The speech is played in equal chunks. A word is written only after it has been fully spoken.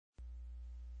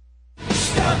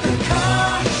the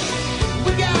car,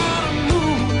 we gotta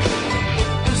move.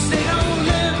 This ain't no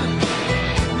living,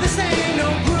 this ain't no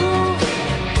groove.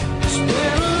 It's been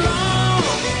a long,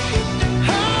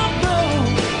 hard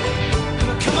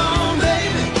road. Come on,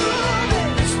 baby,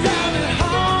 let's drive it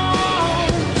home.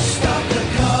 Stop the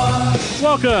car.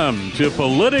 Welcome to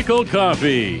Political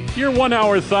Coffee, your 1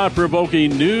 hour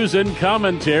thought-provoking news and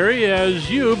commentary as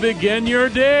you begin your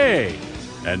day.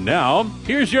 And now,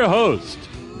 here's your host,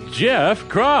 Jeff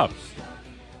Kropf.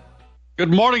 Good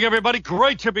morning, everybody.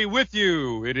 Great to be with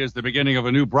you. It is the beginning of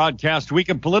a new broadcast week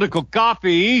of Political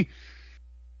Coffee.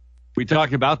 We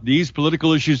talk about these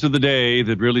political issues of the day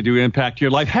that really do impact your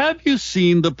life. Have you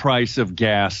seen the price of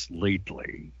gas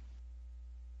lately?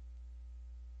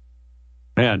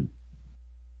 Man,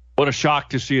 what a shock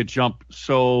to see it jump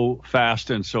so fast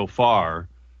and so far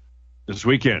this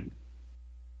weekend.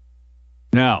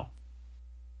 Now,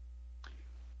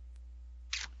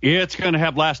 it's going to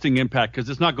have lasting impact because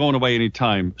it's not going away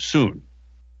anytime soon.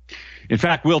 In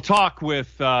fact, we'll talk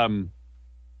with let's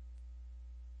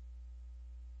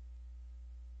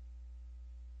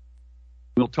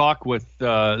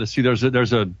see,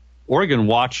 there's a Oregon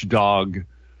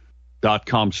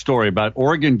Watchdog.com story about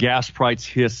Oregon gas price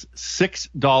hits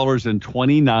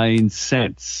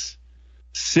 $6.29.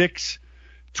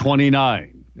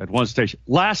 $6.29 at one station.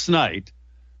 Last night,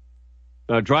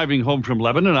 driving home from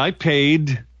Lebanon, I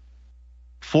paid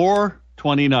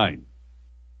 $4.29.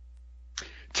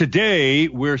 Today,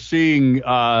 we're seeing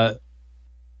oil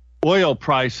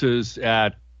prices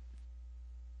at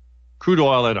crude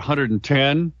oil at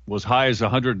 110, was high as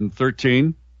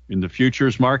 113 in the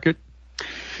futures market.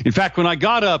 In fact, when I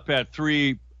got up at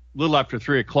little after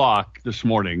 3 o'clock this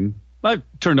morning, I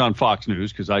turned on Fox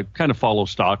News because I kind of follow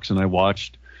stocks, and I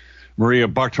watched Maria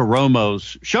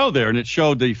Bartiromo's show there, and it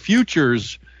showed the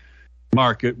futures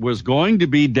market was going to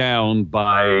be down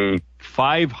by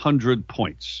 500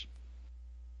 points.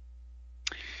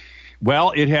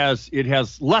 Well, it has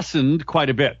lessened quite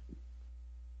a bit.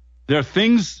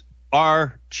 Things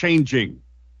are changing.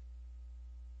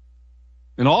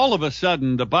 And all of a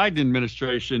sudden, the Biden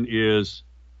administration is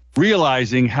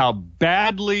realizing how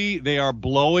badly they are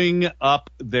blowing up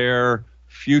their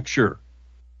future.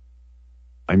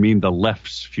 I mean the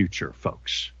left's future,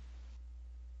 folks.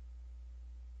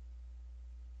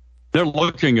 They're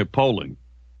looking at polling.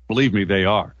 Believe me, they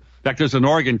are. In fact, there's an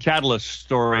Oregon Catalyst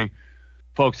story,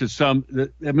 folks.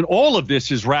 All of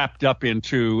this is wrapped up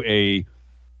into a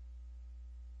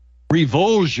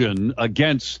revulsion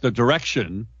against the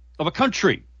direction of a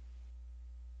country.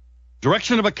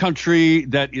 Direction of a country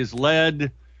that is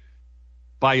led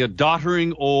by a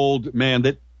doddering old man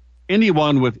that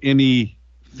anyone with any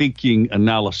thinking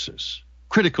analysis,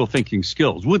 critical thinking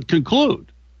skills would conclude,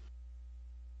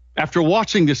 after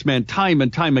watching this man time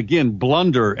and time again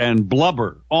blunder and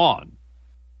blubber on,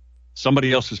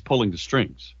 somebody else is pulling the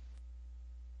strings.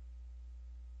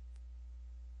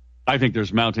 I think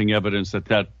there's mounting evidence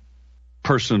that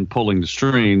person pulling the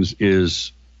strings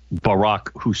is Barack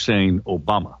Hussein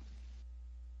Obama.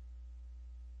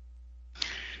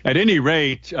 At any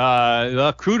rate,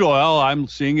 crude oil, I'm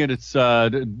seeing it. It's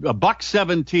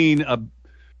 $1.17,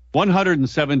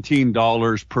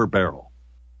 $117 per barrel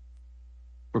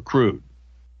for crude.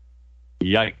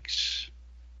 Yikes.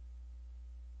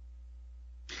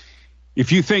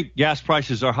 If you think gas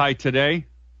prices are high today,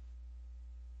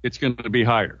 it's going to be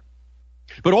higher.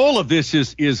 But all of this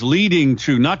is leading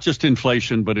to not just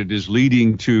inflation, but it is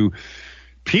leading to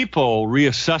people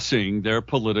reassessing their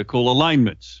political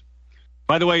alignments.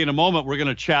 By the way, in a moment, we're going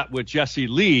to chat with Jesse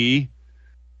Lee,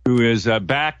 who is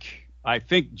back, I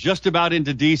think, just about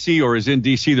into D.C. or is in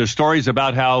D.C. There's stories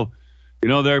about how,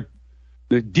 the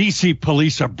D.C.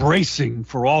 police are bracing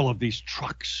for all of these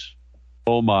trucks.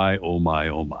 Oh, my, oh, my,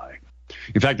 oh, my.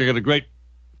 In fact, I got a great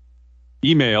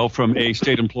email from a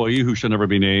state employee who should never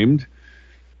be named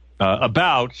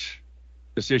about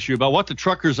this issue, about what the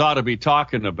truckers ought to be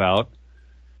talking about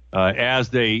as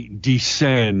they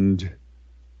descend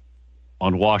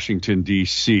on Washington,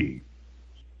 D.C.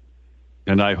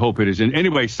 And I hope it is.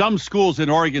 Anyway, some schools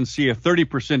in Oregon see a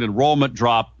 30% enrollment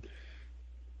drop.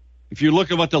 If you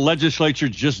look at what the legislature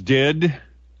just did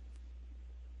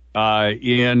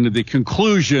in the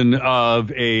conclusion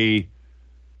of a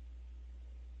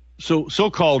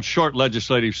so-called short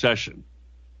legislative session,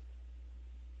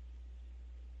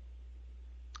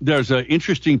 there's an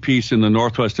interesting piece in the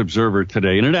Northwest Observer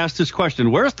today, and it asked this question: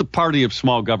 where's the party of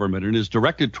small government? And it is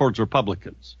directed towards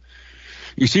Republicans.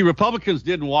 You see, Republicans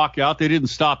didn't walk out. They didn't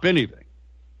stop anything.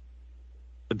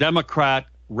 The Democrat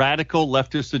radical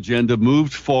leftist agenda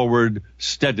moved forward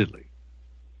steadily.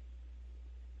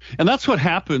 And that's what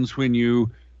happens when you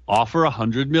offer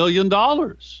 $100 million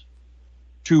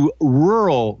to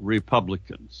rural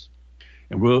Republicans.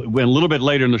 And when a little bit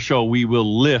later in the show, we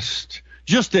will list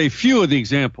just a few of the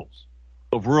examples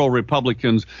of rural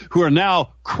Republicans who are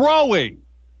now crowing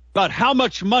about how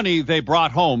much money they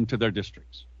brought home to their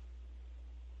districts.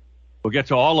 We'll get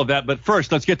to all of that. But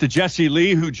first, let's get to Jesse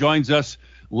Lee, who joins us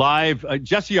live.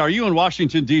 Jesse, are you in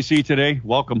Washington, D.C. today?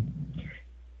 Welcome.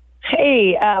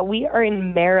 Hey, we are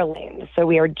in Maryland, so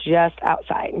we are just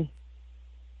outside.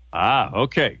 Ah,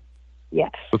 okay.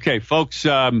 Yes. Okay, folks,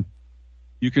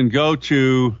 you can go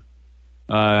to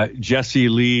Jesse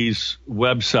Lee's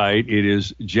website. It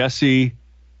is Jesse,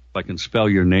 if I can spell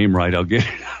your name right, I'll get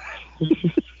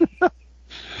it.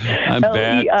 I'm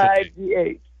bad.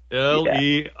 Leigh.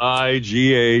 Leigh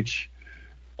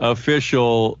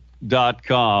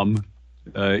official.com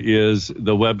is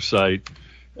the website.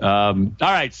 All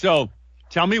right, so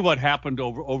tell me what happened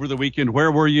over the weekend.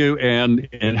 Where were you, and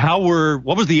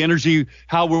what was the energy?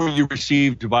 How were you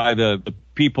received by the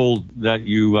people that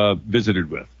you visited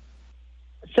with?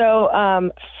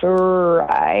 So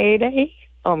Friday,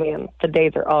 oh man, the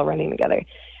days are all running together.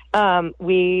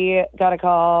 We got a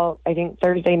call, I think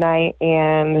Thursday night,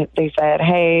 and they said,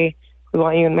 hey, we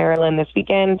want you in Maryland this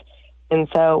weekend. And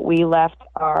so we left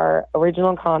our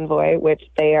original convoy, which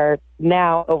they are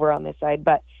now over on this side.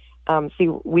 But see,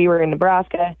 we were in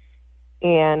Nebraska,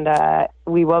 and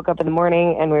we woke up in the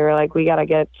morning, and we were like, we gotta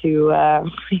get to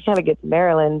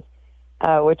Maryland,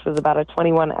 which was about a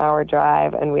 21-hour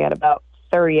drive, and we had about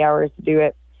 30 hours to do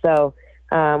it. So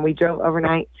we drove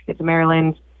overnight to get to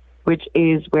Maryland, which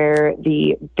is where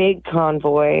the big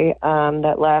convoy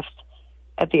that left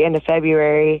at the end of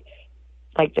February,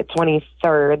 like the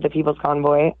 23rd, the People's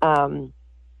Convoy,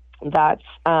 that's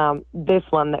this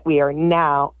one that we are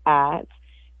now at.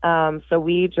 So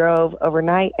we drove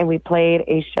overnight, and we played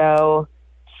a show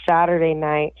Saturday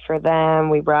night for them.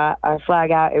 We brought our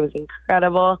flag out. It was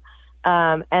incredible.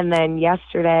 And then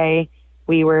yesterday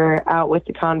we were out with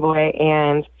the convoy,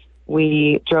 and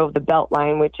we drove the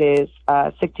Beltline, which is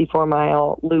a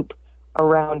 64-mile loop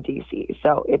around D.C.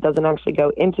 So it doesn't actually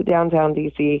go into downtown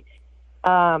D.C.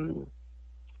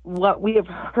 What we have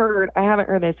heard, I haven't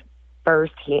heard this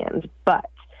firsthand, but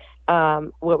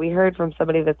what we heard from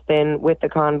somebody that's been with the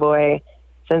convoy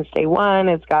since day one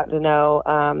has gotten to know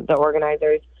the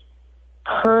organizers.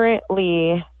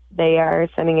 Currently, they are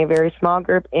sending a very small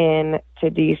group in to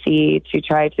D.C. to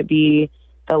try to be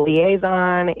the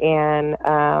liaison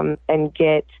and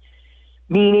get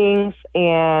meetings,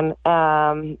 and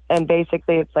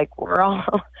basically it's like we're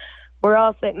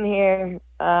all sitting here,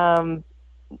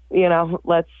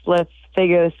 let's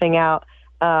figure this thing out.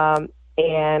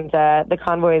 And the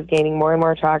convoy is gaining more and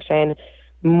more traction.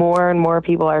 More and more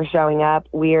people are showing up.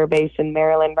 We are based in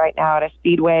Maryland right now at a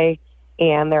speedway,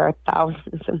 and there are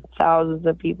thousands and thousands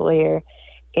of people here.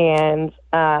 And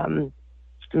our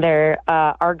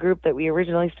group that we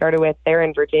originally started with, they're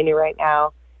in Virginia right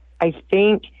now. I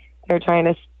think they're trying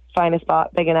to find a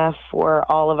spot big enough for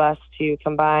all of us to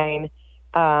combine.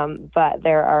 But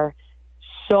there are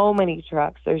so many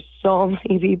trucks. There's so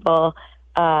many people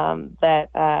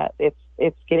that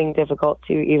it's getting difficult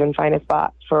to even find a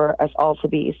spot for us all to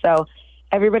be. So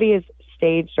everybody is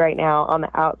staged right now on the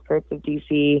outskirts of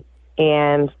DC,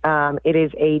 and it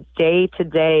is a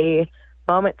day-to-day,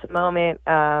 moment-to-moment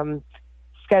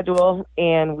schedule,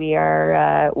 and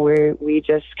we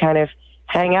just kind of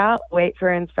hang out, wait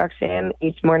for instruction.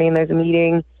 Each morning there's a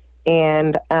meeting,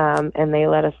 and they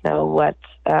let us know what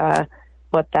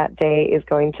that day is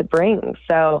going to bring.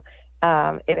 So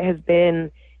it's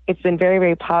been very,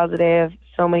 very positive.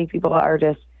 So many people are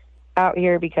just out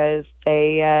here because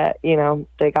they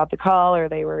got the call, or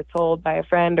they were told by a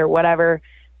friend or whatever,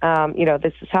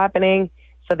 this is happening.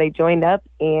 So they joined up,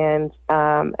 and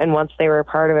once they were a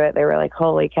part of it, they were like,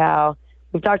 holy cow.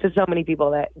 We've talked to so many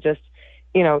people that just,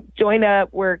 joined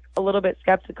up, were a little bit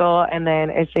skeptical. And then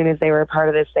as soon as they were a part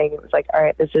of this thing, it was like, all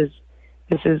right, this is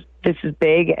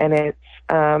big. And it's,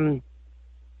 I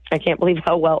can't believe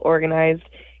how well organized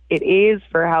it is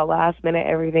for how last minute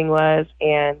everything was.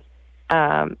 And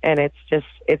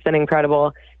it's an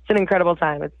incredible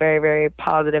time. It's very, very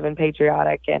positive and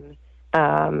patriotic, and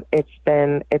it's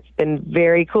been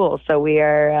very cool. So we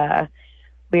are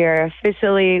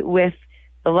officially with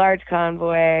the large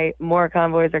convoy. More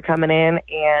convoys are coming in,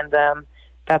 and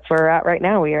that's where we're at right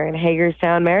now. We are in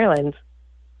Hagerstown, Maryland.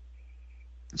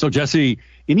 So Jesse,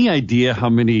 any idea how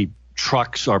many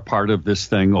trucks are part of this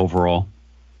thing overall?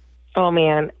 Oh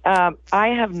man, I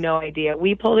have no idea.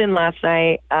 We pulled in last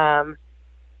night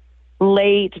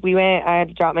late. I had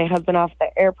to drop my husband off at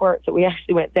the airport, so we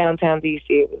actually went downtown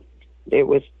DC. It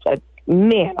was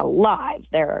man alive,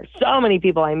 there are so many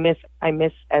people I miss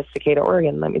Estacada,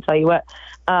 Oregon, let me tell you what.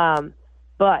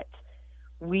 But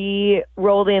we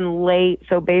rolled in late,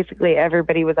 so basically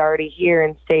everybody was already here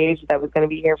and staged that was going to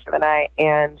be here for the night.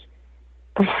 And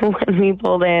when we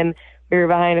pulled in, we were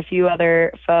behind a few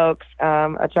other folks,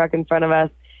 a truck in front of us,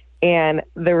 and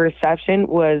the reception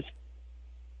was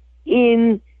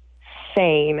insane.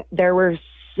 There were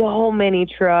so many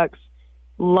trucks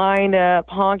lined up,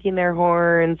 honking their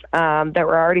horns, that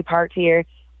were already parked here.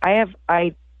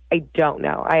 I don't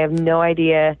know. I have no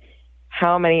idea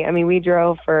how many. I mean, we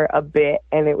drove for a bit,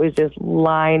 and it was just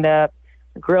lined up,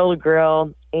 grill to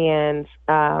grill, and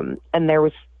there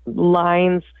was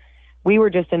lines. We were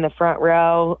just in the front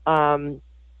row.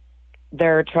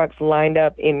 There are trucks lined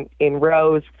up in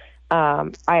rows.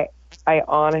 I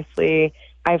honestly,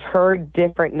 I've heard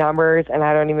different numbers, and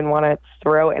I don't even want to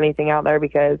throw anything out there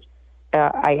because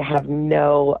I have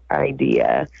no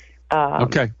idea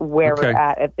where we're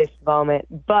at this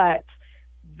moment. But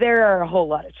there are a whole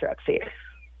lot of trucks here.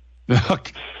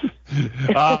 Okay.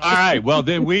 All right. Well,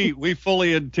 then we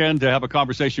fully intend to have a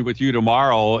conversation with you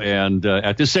tomorrow and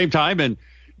at the same time and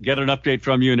get an update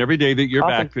from you. And every day that you're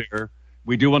back there,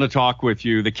 we do want to talk with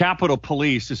you. The Capitol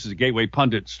Police, this is a Gateway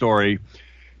Pundit story,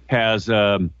 has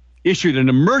issued an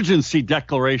emergency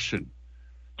declaration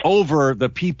over the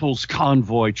People's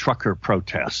Convoy trucker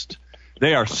protest.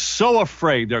 They are so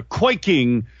afraid. They're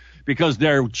quaking because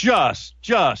they're just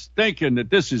thinking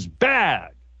that this is bad.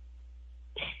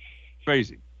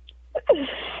 Crazy.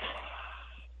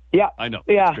 Yeah. I know.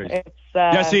 Yeah. It's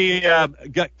Jesse,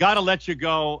 got to let you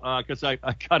go because I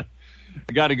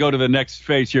got to go to the next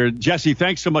phase here. Jesse,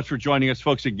 thanks so much for joining us,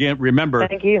 folks. Again, remember.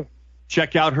 Thank you.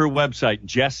 Check out her website,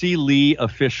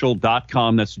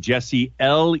 JessieLeeOfficial.com. That's Jessie,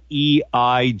 Leigh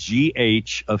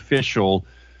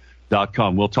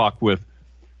official.com. We'll talk with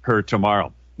her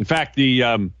tomorrow. In fact,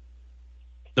 the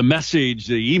message,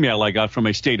 the email I got from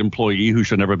a state employee who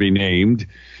should never be named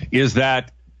is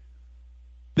that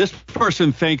this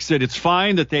person thinks that it's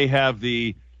fine that they have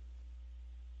the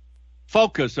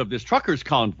focus of this truckers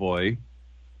convoy.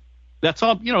 That's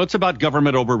all, it's about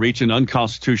government overreach and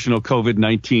unconstitutional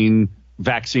COVID-19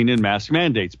 vaccine and mask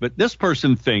mandates. But this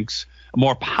person thinks a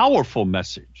more powerful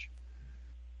message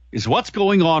is what's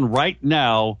going on right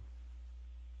now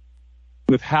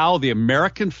with how the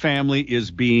American family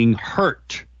is being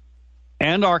hurt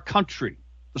and our country,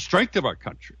 the strength of our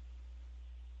country,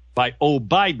 by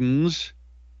Biden's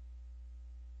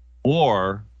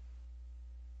war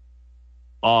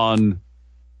on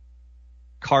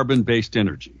carbon-based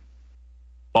energy.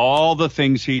 All the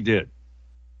things he did.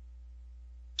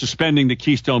 Suspending the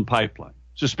Keystone Pipeline,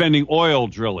 suspending oil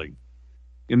drilling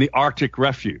in the Arctic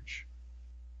Refuge,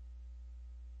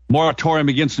 moratorium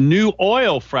against new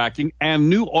oil fracking and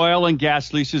new oil and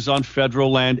gas leases on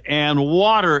federal land and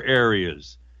water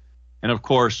areas. And of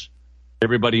course,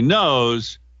 everybody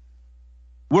knows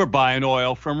we're buying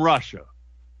oil from Russia.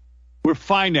 We're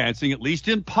financing, at least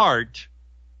in part,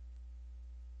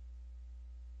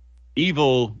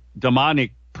 evil,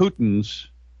 demonic Putin's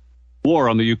war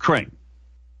on the Ukraine.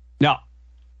 Now,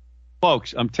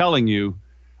 folks, I'm telling you,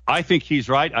 I think he's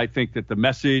right. I think that the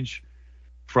message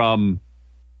from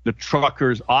the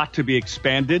truckers ought to be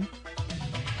expanded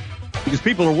because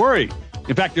people are worried.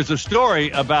 In fact, there's a story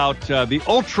about the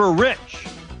ultra-rich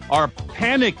are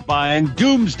panic buying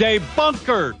doomsday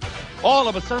bunkers. All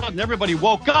of a sudden, everybody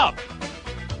woke up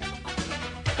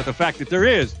to the fact that there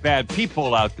is bad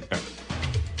people out there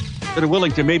that are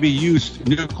willing to maybe use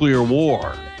nuclear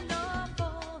war.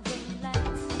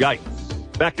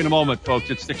 Yikes. Back in a moment, folks.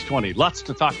 It's 6:20. Lots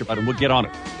to talk about, and we'll get on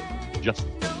it. Just.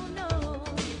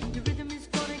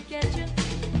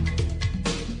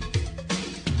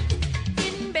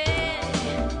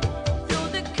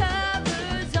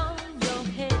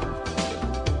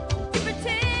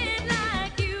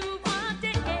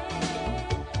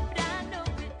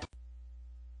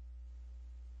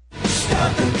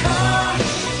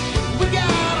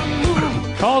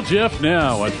 Call Jeff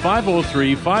now at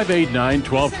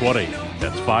 503-589-1220.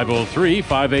 That's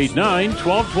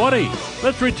 503-589-1220.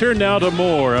 Let's return now to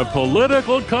more of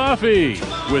Political Coffee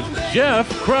with Jeff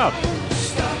Krupp.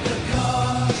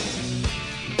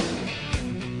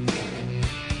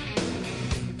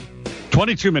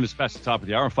 $22 past the top of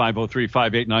the hour.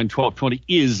 503-589-1220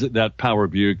 is that Power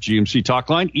Buick GMC talk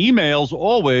line. Emails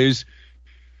always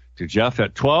to Jeff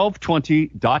at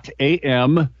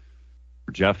 1220.am or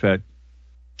Jeff at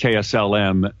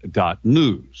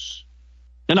KSLM.news.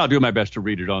 And I'll do my best to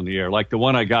read it on the air, like the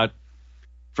one I got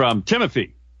from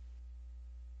Timothy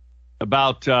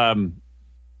about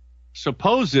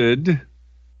supposed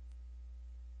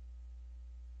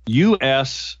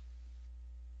U.S.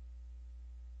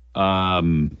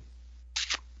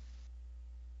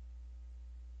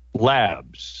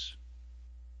 Labs,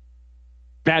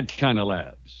 bad kind of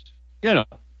labs,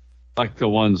 like the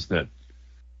ones that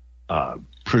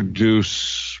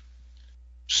produce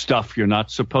stuff you're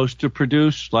not supposed to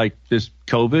produce, like this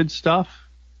COVID stuff.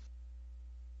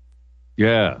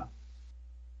 Yeah.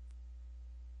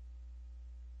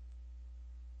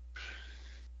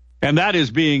 And that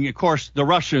is being, of course, the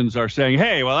Russians are saying,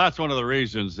 hey, well, that's one of the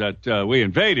reasons that we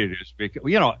invaded is because,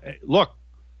 look,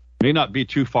 may not be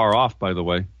too far off, by the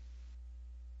way.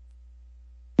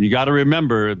 You got to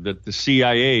remember that the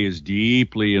CIA is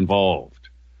deeply involved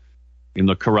in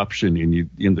the corruption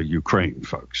in the Ukraine,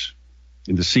 folks.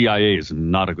 And the CIA is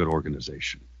not a good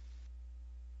organization.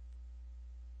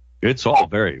 It's all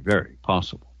very, very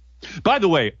possible. By the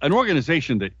way, an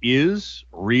organization that is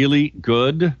really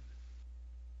good,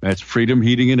 that's Freedom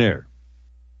Heating and Air.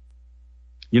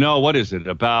 What is it?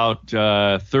 About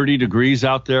 30 degrees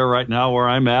out there right now where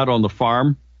I'm at on the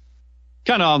farm.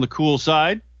 Kind of on the cool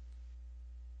side.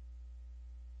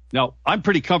 Now, I'm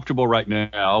pretty comfortable right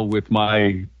now with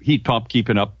my heat pump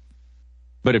keeping up.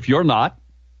 But if you're not,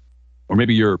 or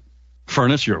maybe your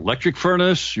furnace, your electric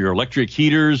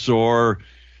heaters, or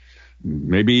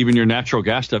maybe even your natural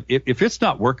gas stuff, if it's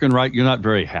not working right, you're not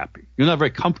very happy. You're not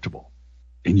very comfortable.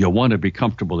 And you'll want to be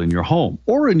comfortable in your home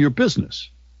or in your business.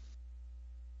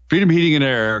 Freedom Heating and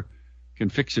Air can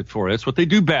fix it for you. That's what they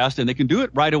do best, and they can do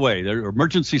it right away. Their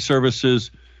emergency services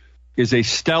is a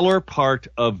stellar part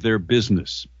of their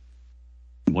business.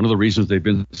 One of the reasons they've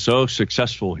been so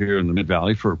successful here in the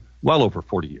Mid-Valley for well over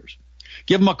 40 years.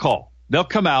 Give them a call. They'll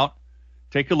come out,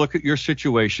 take a look at your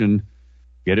situation,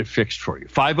 get it fixed for you.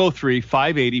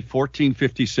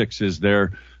 503-580-1456 is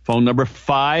their phone number,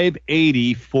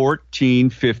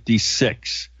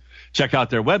 580-1456. Check out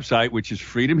their website, which is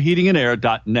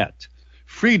freedomheatingandair.net.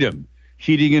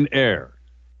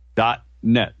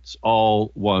 Freedomheatingandair.net. It's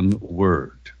all one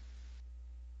word.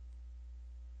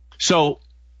 So,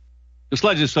 this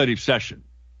legislative session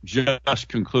just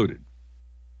concluded.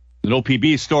 An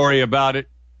OPB story about it.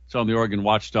 It's on the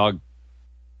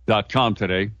OregonWatchdog.com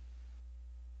today.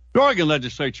 The Oregon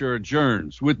legislature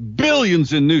adjourns with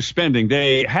billions in new spending.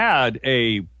 They had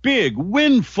a big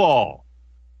windfall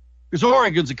because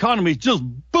Oregon's economy is just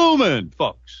booming,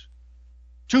 folks.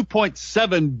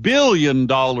 $2.7 billion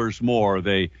more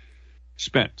they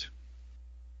spent.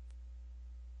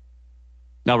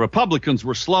 Now, Republicans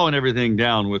were slowing everything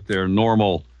down with their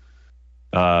normal,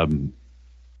 you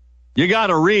got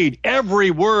to read every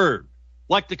word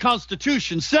like the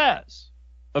Constitution says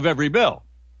of every bill,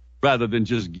 rather than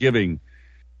just giving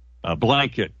a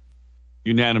blanket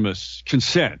unanimous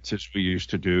consent, as we used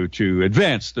to do, to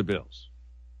advance the bills.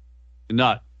 And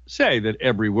not say that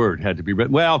every word had to be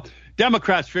read. Well,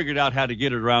 Democrats figured out how to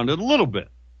get it around it a little bit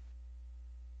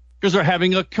because they're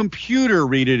having a computer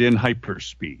read it in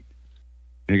hyperspeed.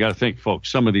 And you got to think, folks,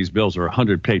 some of these bills are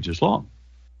 100 pages long.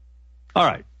 All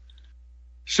right.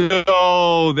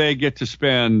 So they get to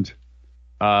spend,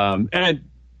 and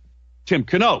Tim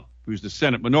Knopp, who's the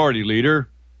Senate Minority Leader,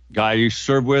 guy you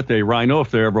served with, a rhino,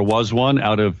 if there ever was one,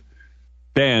 out of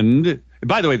Bend. And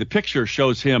by the way, the picture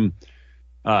shows him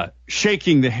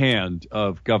shaking the hand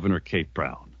of Governor Kate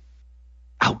Brown.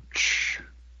 Ouch.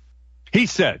 He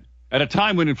said, at a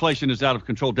time when inflation is out of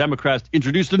control, Democrats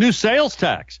introduced a new sales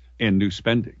tax and new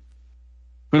spending.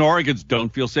 When Oregons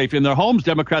don't feel safe in their homes,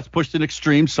 Democrats pushed an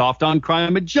extreme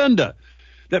soft-on-crime agenda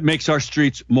that makes our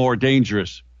streets more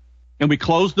dangerous. And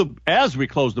as we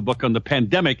close the book on the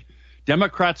pandemic,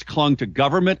 Democrats clung to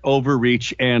government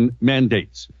overreach and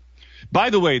mandates. By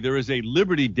the way, there is a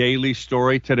Liberty Daily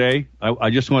story today. I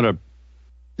just want to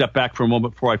step back for a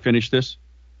moment before I finish this.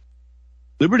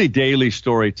 Liberty Daily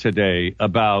story today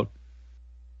about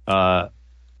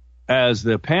as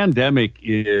the pandemic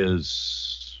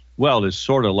is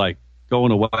sort of like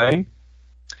going away,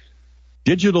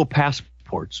 digital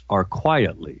passports are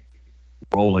quietly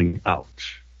rolling out.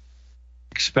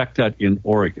 Expect that in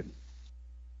Oregon.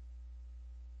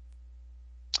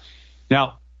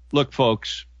 Now, look,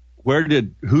 folks,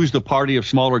 who's the party of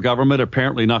smaller government?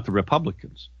 Apparently not the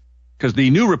Republicans. Because the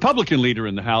new Republican leader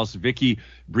in the House, Vicky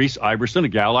Brees Iverson, a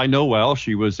gal I know well,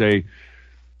 she was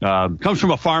comes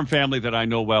from a farm family that I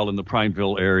know well in the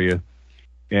Prineville area.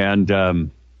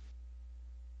 And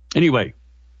anyway,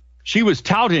 she was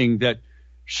touting that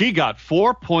she got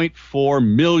 $4.4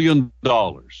 million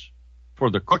for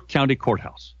the Cook County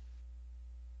Courthouse.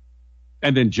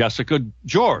 And then Jessica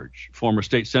George, former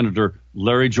state senator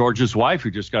Larry George's wife, who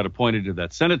just got appointed to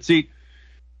that Senate seat,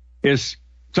 is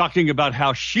talking about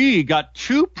how she got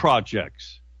 2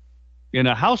 projects in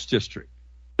a House district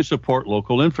to support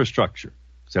local infrastructure.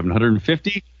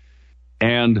 750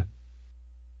 and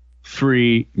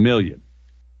 3 million.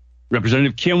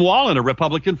 Representative Kim Wallen, a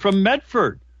Republican from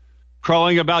Medford,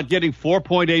 crowing about getting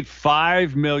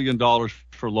 $4.85 million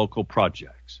for local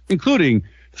projects, including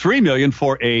 $3 million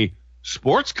for a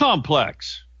sports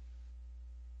complex.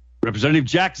 Representative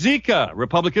Jack Zika,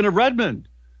 Republican of Redmond,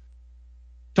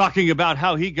 talking about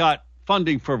how he got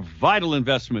funding for vital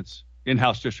investments in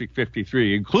House District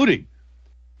 53, including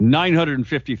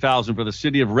 $950,000 for the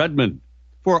city of Redmond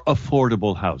for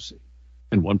affordable housing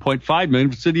and $1.5 million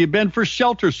for the city of Bend for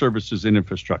shelter services and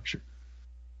infrastructure.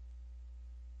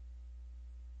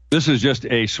 This is just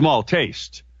a small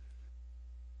taste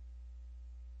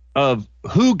of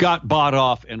who got bought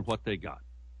off and what they got.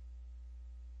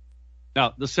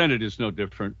 Now, the Senate is no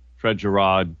different. Fred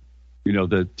Gerard,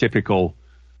 the typical.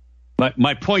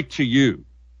 My point to you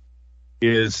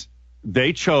is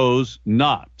they chose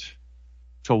not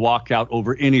to walk out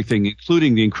over anything,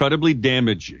 including the incredibly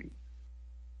damaging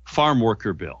farm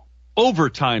worker bill,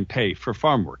 overtime pay for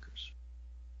farm workers.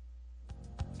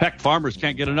 Heck, farmers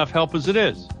can't get enough help as it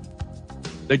is.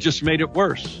 They just made it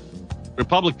worse.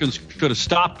 Republicans could have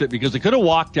stopped it because they could have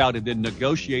walked out and then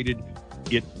negotiated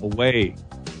it away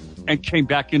and came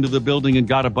back into the building and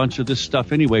got a bunch of this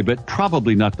stuff anyway, but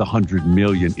probably not the $100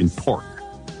 million in pork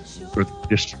for the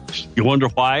districts. You wonder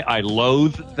why I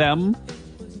loathe them?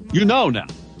 You know now.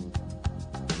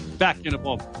 Back in a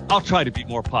moment. I'll try to be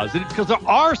more positive because there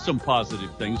are some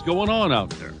positive things going on out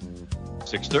there.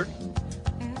 6:30.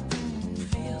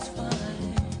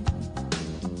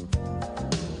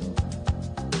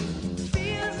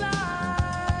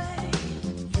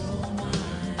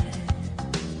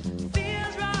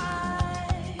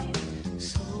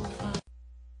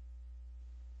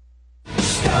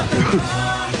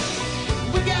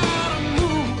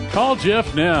 Call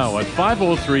Jeff now at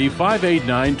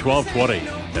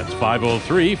 503-589-1220. That's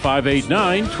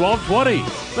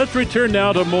 503-589-1220. Let's return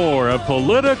now to more of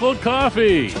Political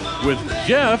Coffee with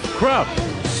Jeff Krupp.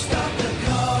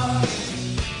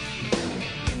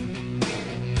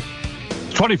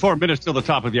 24 minutes till the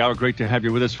top of the hour. Great to have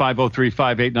you with us.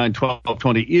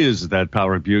 503-589-1220 is that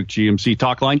Power Buick GMC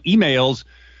talk line. Emails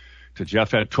to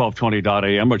Jeff at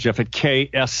 1220.am or Jeff at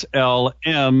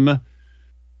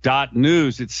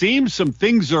KSLM.news. It seems some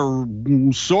things are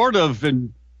sort of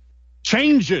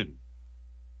changing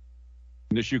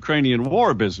in this Ukrainian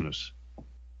war business.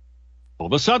 All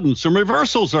of a sudden, some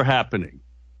reversals are happening.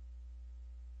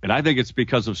 And I think it's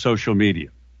because of social media.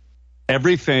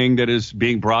 Everything that is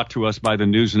being brought to us by the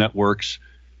news networks,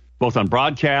 both on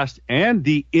broadcast and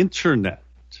the internet,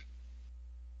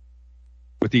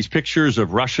 with these pictures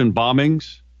of Russian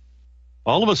bombings,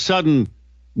 all of a sudden,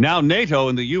 now NATO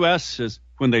and the U.S.,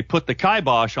 when they put the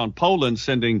kibosh on Poland,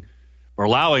 sending or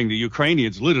allowing the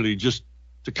Ukrainians literally just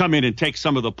to come in and take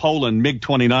some of the Poland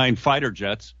MiG-29 fighter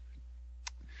jets.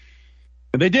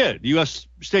 And they did. The U.S.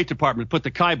 State Department put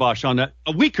the kibosh on that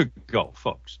a week ago,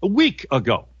 folks. A week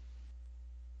ago.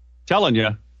 Telling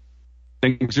you,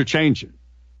 things are changing.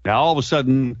 Now, all of a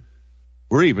sudden,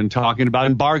 we're even talking about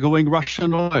embargoing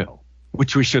Russian oil,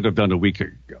 which we should have done a week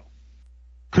ago.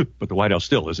 But the White House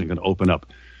still isn't going to open up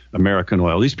American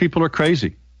oil. These people are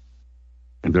crazy.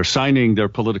 And they're signing their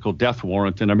political death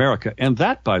warrant in America. And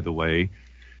that, by the way,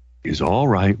 is all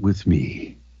right with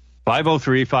me.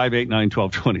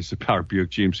 503-589-1220 is the Power Buick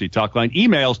GMC talk line.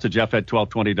 Emails to Jeff at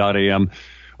 1220.am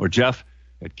or Jeff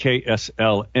at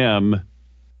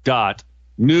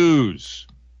KSLM.news.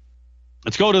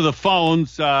 Let's go to the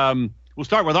phones. We'll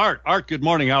start with Art. Art, good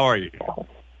morning. How are you?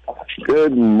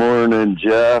 Good morning,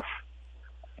 Jeff.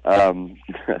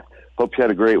 Hope you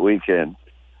had a great weekend.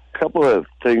 A couple of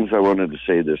things I wanted to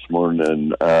say this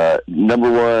morning.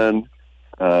 Number one,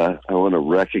 I want to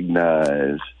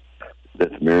recognize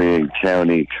that the Marion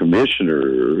County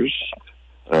commissioners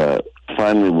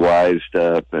finally wised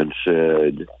up and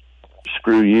said,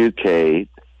 screw you, Kate,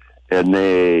 and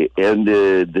they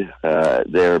ended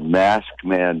their mask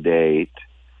mandate,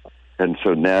 and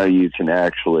so now you can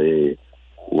actually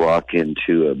walk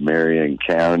into a Marion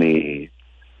County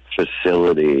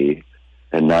facility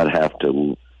and not have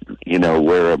to,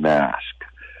 wear a mask.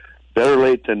 Better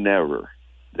late than never.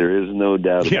 There is no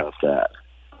doubt about that.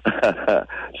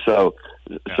 So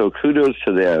kudos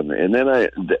to them. And then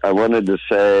I wanted to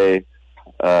say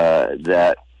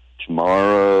that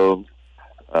tomorrow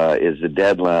is the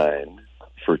deadline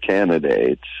for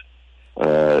candidates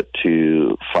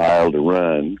to file to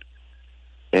run.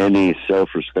 Any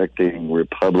self-respecting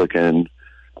Republican,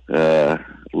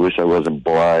 wish I wasn't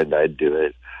blind, I'd do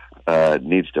it,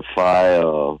 needs to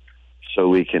file so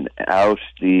we can oust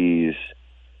these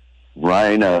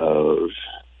rhinos,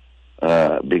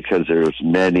 because there's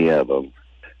many of them.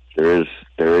 There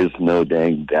is no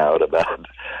dang doubt about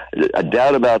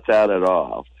that at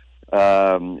all.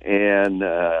 And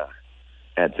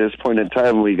at this point in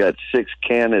time, we got 6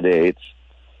 candidates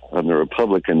on the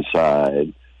Republican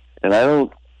side, and I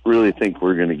don't really think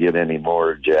we're going to get any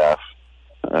more, Jeff.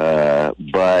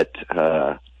 But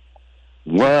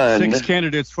one 6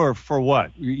 candidates for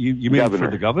what? You mean governor.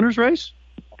 for the governor's race?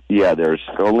 Yeah, there's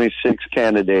only 6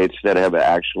 candidates that have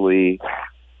actually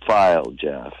filed,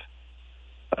 Jeff.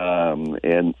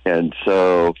 And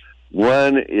so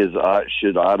one is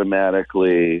should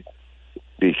automatically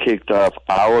be kicked off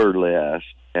our list,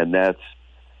 and that's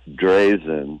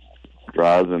Drazen,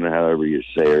 however you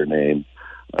say her name,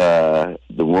 the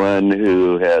one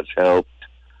who has helped,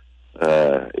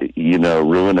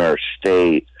 ruin our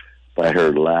state by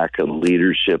her lack of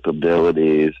leadership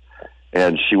abilities,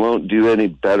 and she won't do any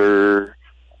better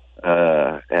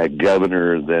at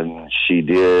governor than she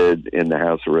did in the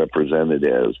House of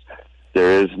Representatives.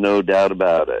 There is no doubt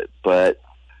about it. But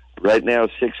right now,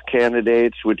 6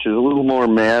 candidates, which is a little more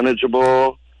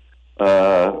manageable.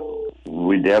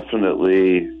 We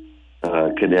definitely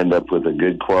could end up with a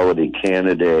good quality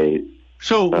candidate.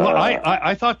 So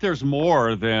I thought there's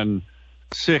more than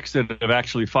 6 that have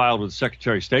actually filed with the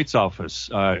Secretary of State's office.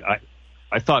 I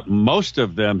thought most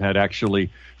of them had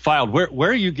actually filed. Where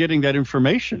are you getting that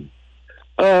information?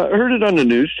 I heard it on the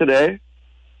news today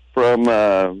from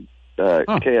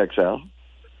KXL.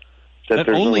 That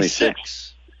there's only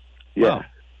 6. Yeah, wow.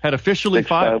 Had officially 6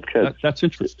 filed. kids. That's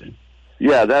interesting.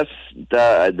 Yeah, that's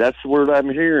the word I'm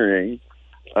hearing,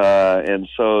 and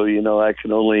so I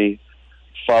can only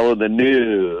follow the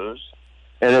news.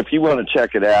 And if you want to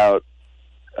check it out,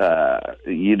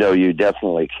 you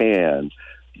definitely can.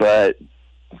 But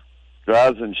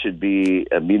Drazen should be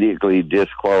immediately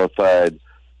disqualified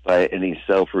by any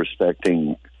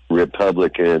self-respecting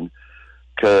Republican,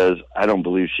 because I don't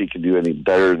believe she could do any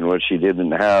better than what she did in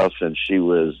the House, and she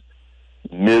was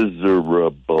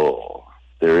miserable.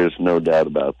 There is no doubt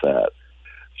about that.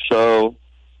 So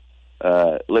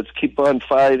let's keep on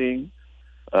fighting.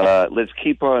 Let's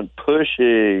keep on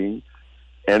pushing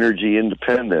energy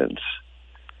independence,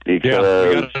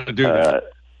 because we got to do that.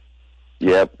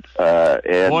 Yep.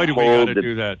 And boy, do we got to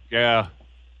do that. Yeah.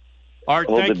 Art,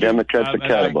 hold thank the you. Democrats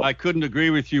accountable. I couldn't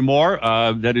agree with you more.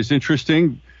 That is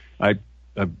interesting. I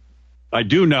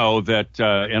do know that,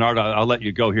 and Art, I'll let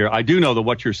you go here. I do know that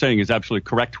what you're saying is absolutely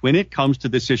correct when it comes to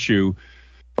this issue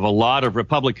of a lot of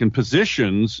Republican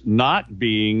positions not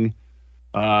being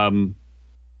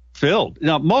filled.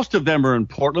 Now, most of them are in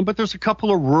Portland, but there's a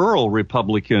couple of rural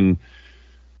Republican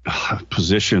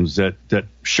positions that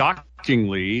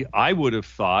shockingly I would have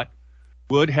thought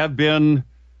would have been,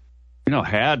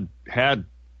 had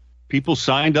people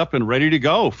signed up and ready to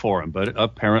go for them, but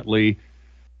apparently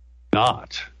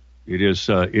not. It is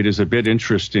a bit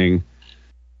interesting,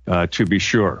 to be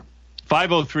sure.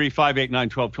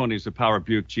 503-589-1220 is the Power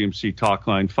Buick GMC talk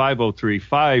line.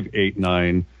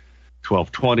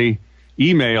 503-589-1220.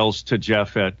 Emails to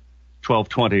Jeff at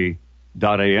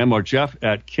 1220.am or Jeff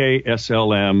at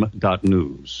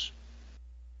kslm.news.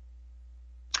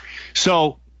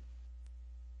 So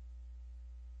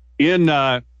in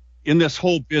this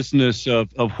whole business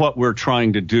of what we're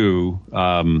trying to do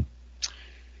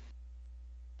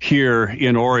here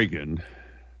in Oregon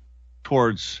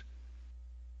towards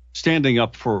standing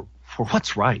up for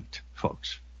what's right,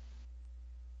 folks.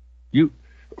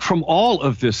 From all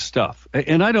of this stuff,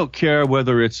 and I don't care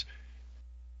whether it's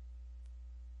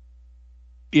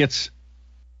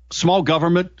small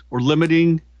government or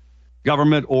limiting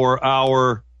government or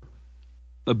our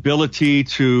ability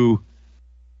to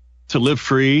live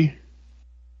free.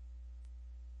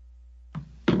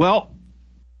 Well,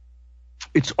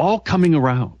 it's all coming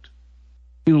around.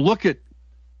 Look at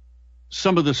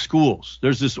some of the schools.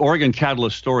 There's this Oregon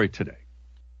Catalyst story today.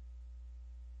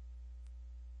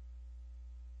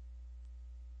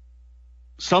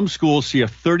 Some schools see a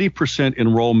 30%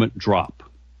 enrollment drop.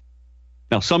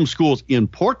 Now, some schools in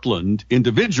Portland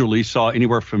individually saw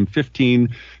anywhere from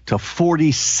 15 to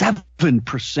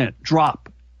 47% drop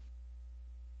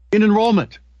in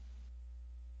enrollment.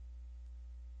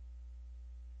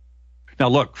 Now,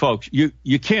 look, folks,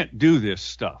 you can't do this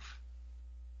stuff.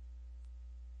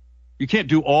 You can't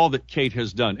do all that Kate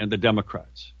has done and the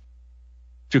Democrats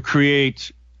to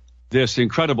create this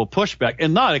incredible pushback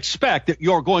and not expect that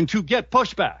you're going to get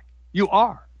pushback. You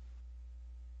are.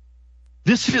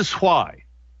 This is why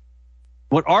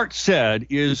what Art said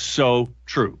is so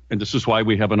true. And this is why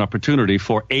we have an opportunity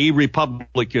for a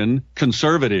Republican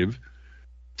conservative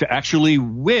to actually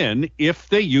win if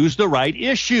they use the right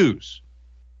issues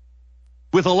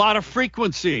with a lot of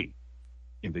frequency.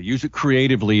 And they use it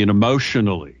creatively and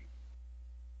emotionally.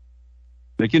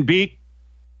 They can beat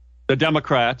the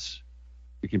Democrats.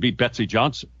 They can beat Betsy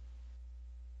Johnson.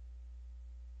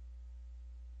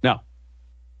 Now,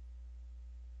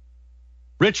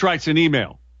 Rich writes an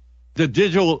email. The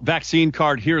digital vaccine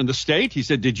card here in the state, he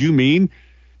said, did you mean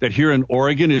that here in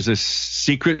Oregon is a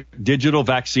secret digital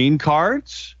vaccine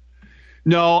cards?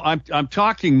 No, I'm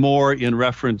talking more in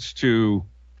reference to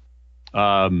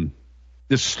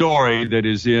this story that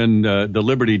is in the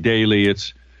Liberty Daily.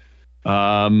 It's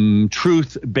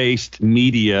Truth-Based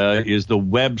Media is the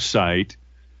website,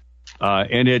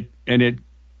 and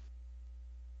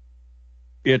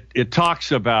it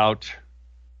talks about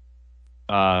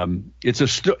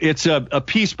it's a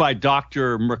piece by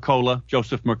Dr. Mercola,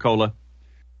 Joseph Mercola.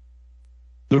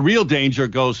 The real danger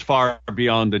goes far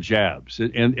beyond the jabs,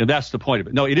 and that's the point of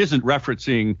it. No, it isn't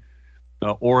referencing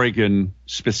Oregon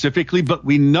specifically, but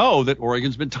we know that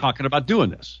Oregon's been talking about doing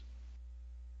this.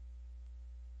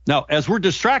 Now, as we're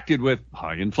distracted with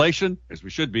high inflation, as we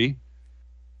should be,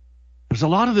 there's a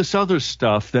lot of this other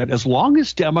stuff that as long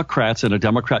as Democrats and a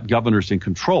Democrat governor's in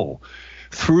control,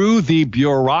 through the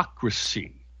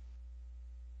bureaucracy,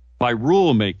 by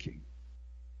rulemaking,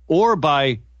 or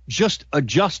by just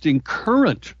adjusting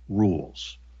current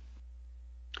rules,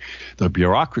 the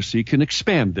bureaucracy can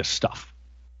expand this stuff.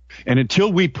 And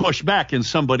until we push back and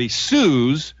somebody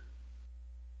sues,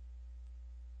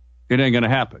 it ain't going to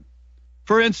happen.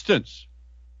 For instance,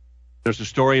 there's a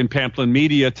story in Pamplin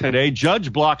Media today.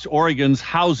 Judge blocks Oregon's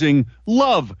housing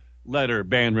love letter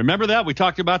ban. Remember that? We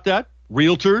talked about that.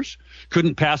 Realtors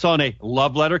couldn't pass on a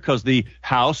love letter because the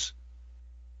House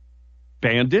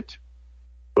banned it.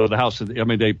 Well, the House,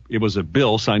 it was a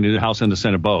bill signed in the House and the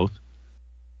Senate both.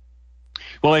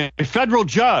 Well, a federal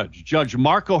judge, Judge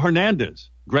Marco Hernandez,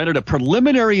 granted a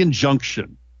preliminary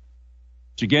injunction,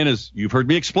 which again, as you've heard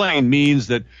me explain, means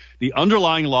that the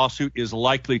underlying lawsuit is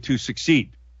likely to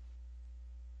succeed.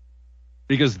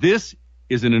 Because this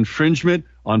is an infringement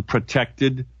on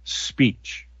protected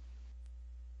speech.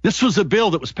 This was a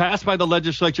bill that was passed by the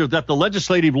legislature that the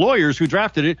legislative lawyers who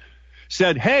drafted it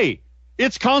said, hey,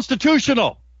 it's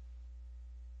constitutional.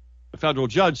 The federal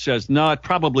judge says, no, it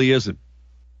probably isn't.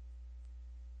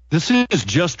 This is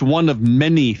just one of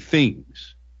many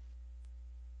things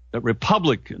that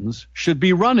Republicans should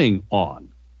be running on.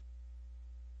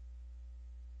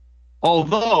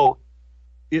 Although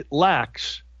it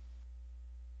lacks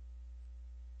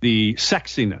the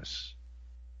sexiness,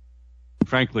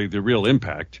 frankly, the real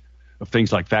impact of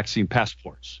things like vaccine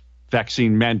passports,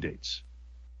 vaccine mandates.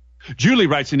 Julie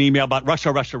writes an email about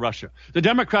Russia. The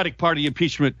Democratic Party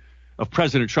impeachment of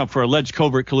President Trump for alleged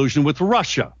covert collusion with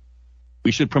Russia.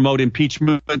 We should promote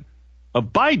impeachment of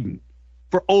Biden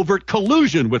for overt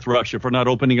collusion with Russia for not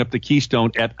opening up the Keystone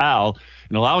et al.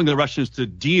 And allowing the Russians to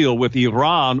deal with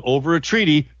Iran over a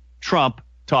treaty Trump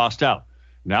tossed out.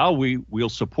 Now we'll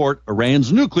support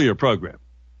Iran's nuclear program.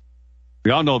 We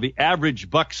all know the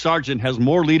average buck sergeant has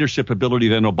more leadership ability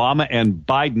than Obama and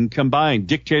Biden combined.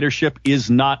 Dictatorship is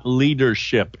not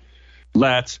leadership.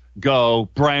 Let's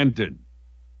go, Brandon.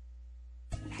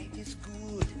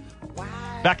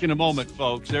 Back in a moment,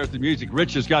 folks. There's the music.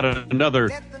 Rich has got another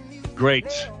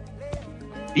great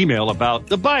email about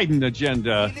the Biden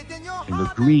agenda and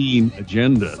the green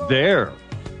agenda. There.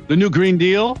 The new Green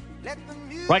Deal.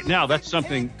 Right now, that's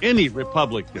something any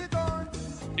Republican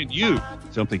can use,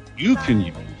 something you can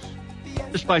use,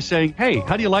 just by saying, hey,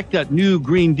 how do you like that new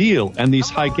Green Deal and these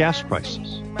high gas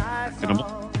prices?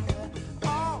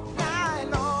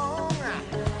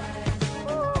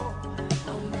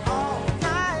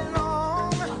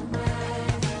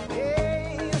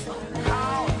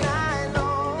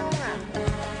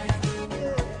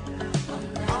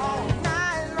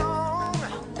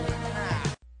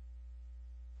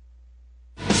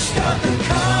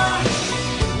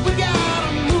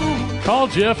 Call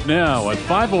Jeff now at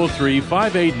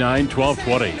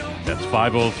 503-589-1220. That's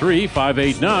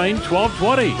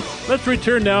 503-589-1220. Let's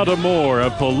return now to more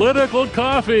of Political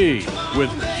Coffee with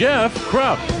Jeff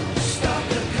Krupp.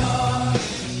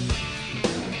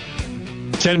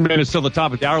 10 minutes till the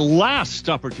top of the hour. Last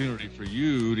opportunity for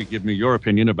you to give me your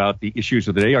opinion about the issues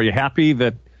of the day. Are you happy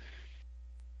that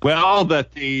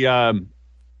the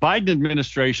Biden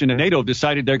administration and NATO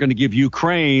decided they're going to give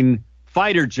Ukraine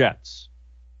fighter jets?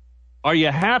 Are you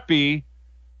happy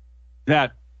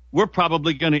that we're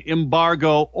probably going to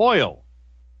embargo oil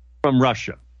from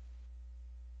Russia?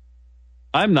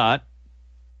 I'm not.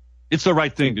 It's the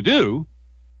right thing to do,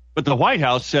 but the White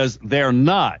House says they're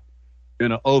not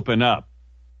going to open up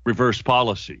reverse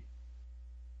policy.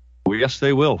 Well, yes,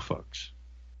 they will, folks.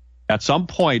 At some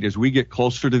point, as we get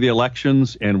closer to the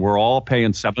elections and we're all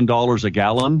paying $7 a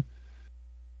gallon,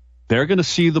 they're going to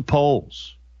see the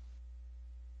polls.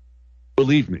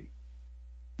 Believe me,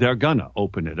 they're going to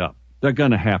open it up. They're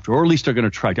going to have to, or at least they're going to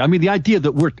try to. I mean, the idea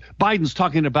that Biden's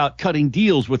talking about cutting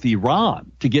deals with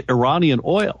Iran to get Iranian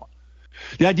oil.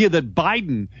 The idea that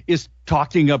Biden is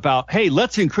talking about, hey,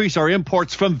 let's increase our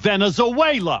imports from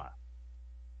Venezuela.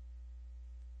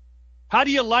 How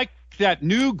do you like that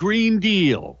new Green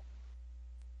Deal?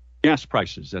 Gas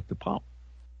prices at the pump.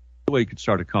 The way you could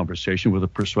start a conversation with a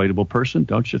persuadable person,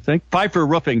 don't you think? Pfeiffer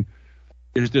Roofing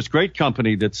is this great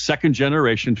company that's second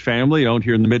generation, family owned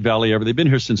here in the Mid-Valley area. They've been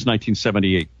here since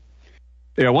 1978.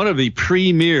 They are one of the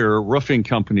premier roofing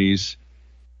companies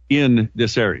in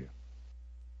this area.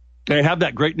 They have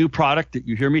that great new product that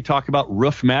you hear me talk about,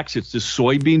 Roof Max. It's this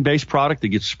soybean-based product that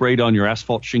gets sprayed on your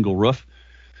asphalt shingle roof.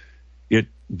 It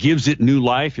gives it new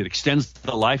life. It extends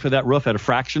the life of that roof at a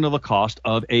fraction of the cost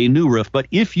of a new roof. But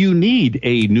if you need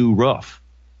a new roof,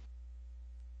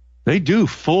 they do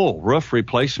full roof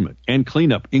replacement and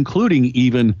cleanup, including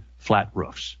even flat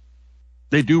roofs.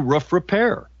 They do roof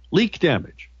repair, leak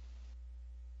damage.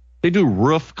 They do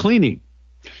roof cleaning.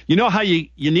 You know how you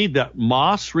need that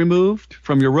moss removed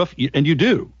from your roof? And you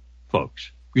do,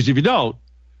 folks. Because if you don't,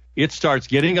 it starts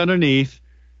getting underneath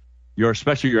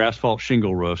especially your asphalt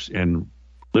shingle roofs and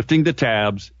lifting the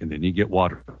tabs, and then you get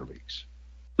water leaks.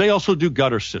 They also do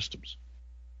gutter systems.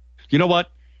 You know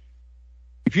what?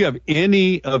 If you have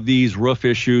any of these roof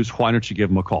issues, why don't you give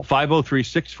them a call?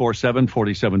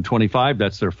 503-647-4725.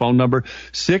 That's their phone number,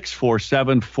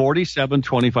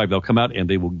 647-4725. They'll come out and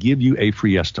they will give you a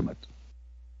free estimate.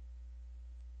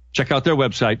 Check out their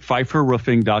website,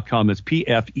 pfeifferroofing.com. It's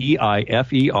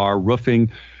P-F-E-I-F-E-R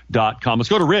roofing.com. Let's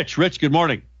go to Rich. Rich, good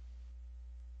morning.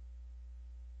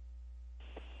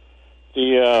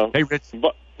 Hey, Rich.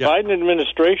 Biden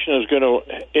administration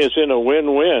is in a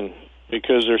win-win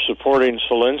because they're supporting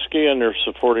Zelensky and they're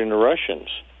supporting the Russians.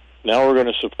 Now we're going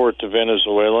to support the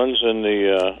Venezuelans and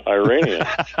the Iranians.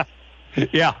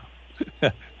 Yeah.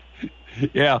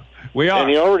 Yeah, we are. And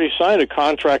he already signed a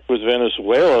contract with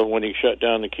Venezuela when he shut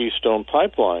down the Keystone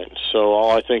Pipeline. So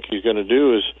all I think he's going to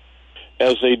do is,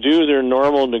 as they do their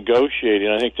normal negotiating,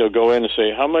 I think they'll go in and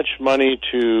say, how much money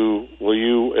will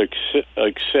you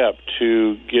accept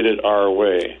to get it our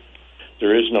way?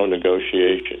 There is no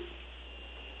negotiation.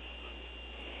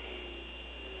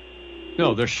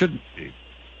 No, there shouldn't be.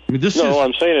 I mean, what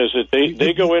I'm saying is that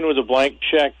they go in with a blank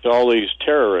check to all these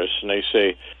terrorists, and they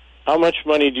say, how much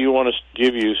money do you want us to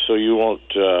give you so you won't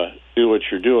do what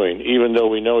you're doing, even though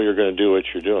we know you're going to do what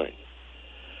you're doing?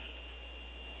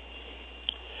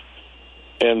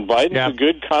 And Biden's a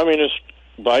good communist.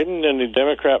 Biden and the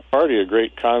Democrat Party are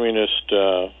great communist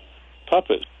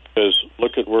puppets. Because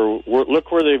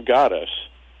look where they've got us.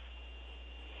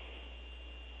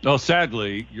 No,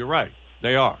 sadly, you're right.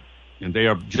 They are, and they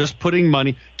are just putting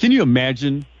money. Can you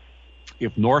imagine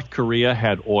if North Korea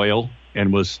had oil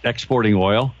and was exporting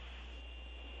oil?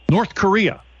 North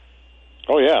Korea.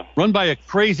 Oh yeah, run by a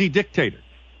crazy dictator.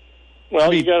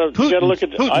 Well, you got to look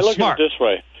at. I look smart. at it this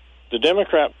way: the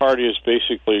Democrat Party is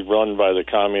basically run by the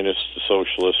communists, the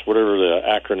socialists, whatever the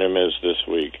acronym is this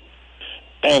week.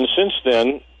 And since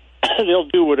then, they'll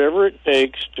do whatever it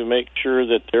takes to make sure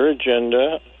that their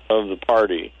agenda of the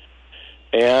party,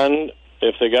 and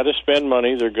if they got to spend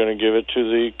money, they're going to give it to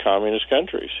the communist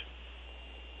countries.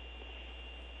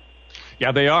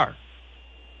 Yeah, they are.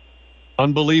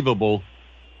 Unbelievable.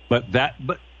 But I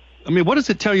mean, what does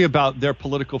it tell you about their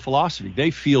political philosophy?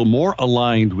 They feel more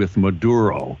aligned with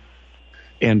Maduro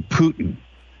and Putin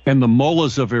and the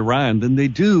mullahs of Iran than they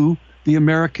do the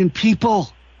American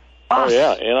people. Oh,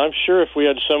 yeah, and I'm sure if we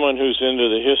had someone who's into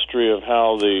the history of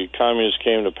how the communists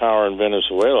came to power in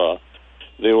Venezuela,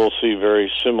 they will see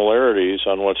very similarities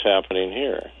on what's happening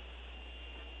here.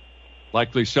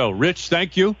 Likely so. Rich,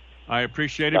 thank you. I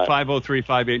appreciate it.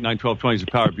 503-589-1220 is the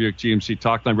Power Buick GMC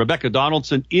talk line. Rebecca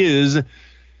Donaldson is an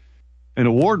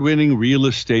award-winning real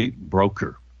estate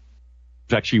broker.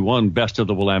 In fact, she won Best of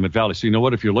the Willamette Valley. So you know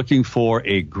what? If you're looking for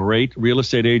a great real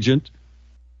estate agent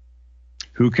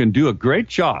who can do a great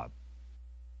job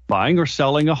buying or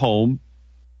selling a home,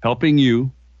 helping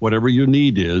you, whatever your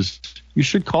need is, you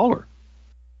should call her.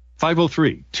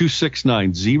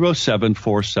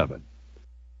 503-269-0747.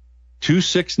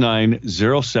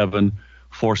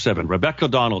 269-0747. Rebecca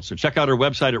Donaldson. Check out her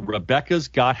website at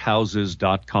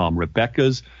RebeccasGotHouses.com.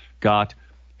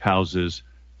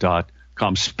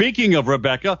 RebeccasGotHouses.com. Speaking of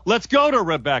Rebecca, let's go to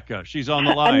Rebecca. She's on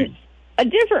the line. A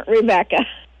different Rebecca.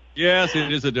 Yes,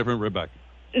 it is a different Rebecca.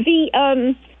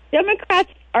 The Democrats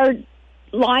are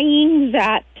lying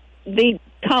that the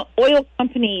oil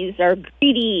companies are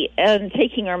greedy and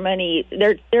taking our money.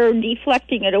 They're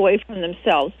deflecting it away from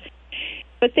themselves.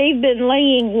 But they've been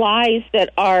laying lies that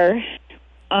are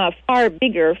far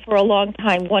bigger for a long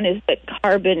time. One is that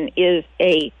carbon is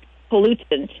a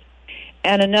pollutant,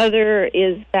 and another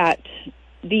is that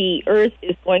the earth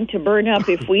is going to burn up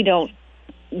if we don't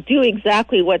do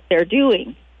exactly what they're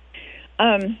doing.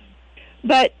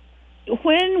 But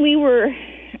when we were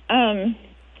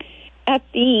at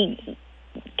the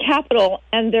Capitol,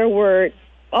 and there were,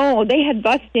 they had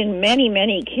bussed in many,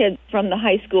 many kids from the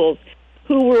high schools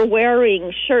who were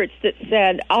wearing shirts that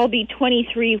said, "I'll be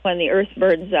 23 when the earth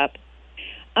burns up."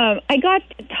 I got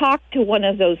to talk to one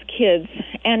of those kids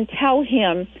and tell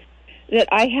him that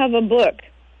I have a book,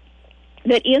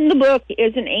 that in the book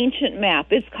is an ancient map.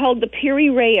 It's called the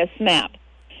Piri-Reis map.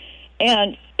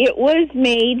 And it was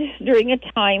made during a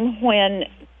time when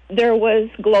there was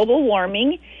global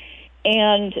warming,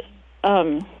 and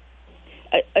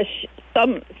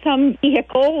some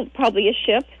vehicle, probably a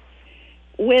ship,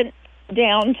 went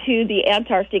down to the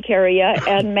Antarctic area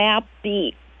and mapped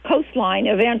the coastline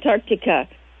of Antarctica.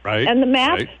 Right. And the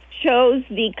map shows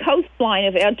the coastline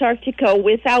of Antarctica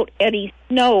without any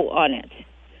snow on it.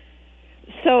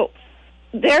 So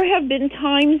there have been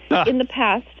times in the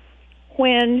past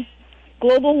when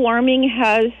global warming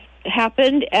has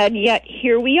happened, and yet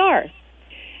here we are.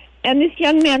 And this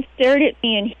young man stared at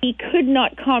me, and he could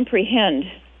not comprehend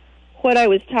what I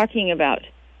was talking about,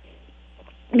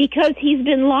 because he's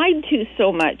been lied to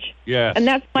so much. Yes. And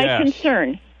that's my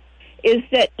concern, is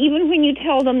that even when you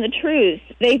tell them the truth,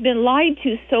 they've been lied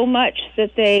to so much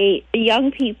that the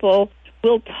young people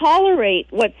will tolerate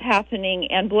what's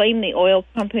happening and blame the oil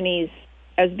companies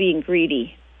as being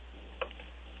greedy.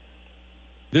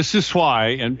 This is why,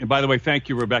 and by the way, thank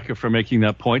you, Rebecca, for making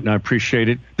that point, and I appreciate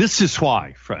it. This is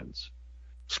why, friends,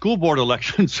 school board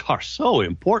elections are so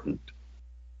important.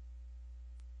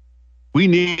 We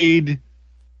need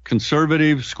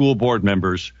conservative school board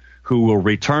members who will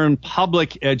return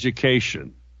public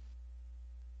education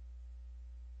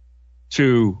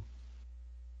to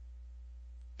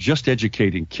just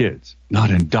educating kids, not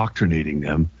indoctrinating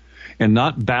them, and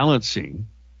not balancing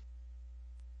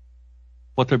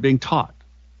what they're being taught.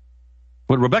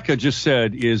 What Rebecca just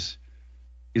said is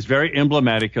very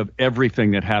emblematic of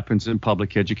everything that happens in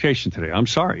public education today. I'm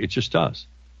sorry, it just does.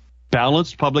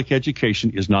 Balanced public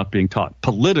education is not being taught.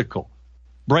 Political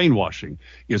brainwashing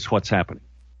is what's happening.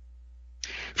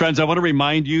 Friends, I want to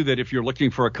remind you that if you're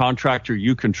looking for a contractor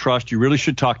you can trust, you really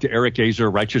should talk to Eric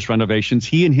Azer, Righteous Renovations.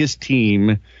 He and his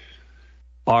team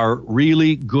are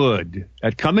really good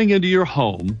at coming into your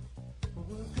home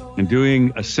and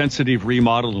doing a sensitive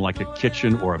remodel like a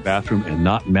kitchen or a bathroom and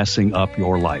not messing up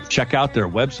your life. Check out their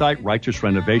website,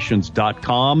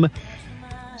 righteousrenovations.com.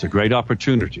 It's a great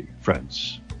opportunity,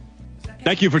 friends.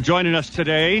 Thank you for joining us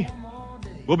today.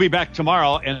 We'll be back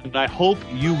tomorrow, and I hope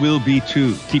you will be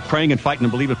too. Keep praying and fighting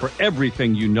and believing for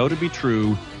everything you know to be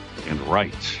true and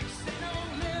right.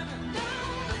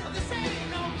 This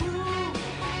ain't no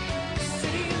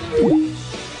groove.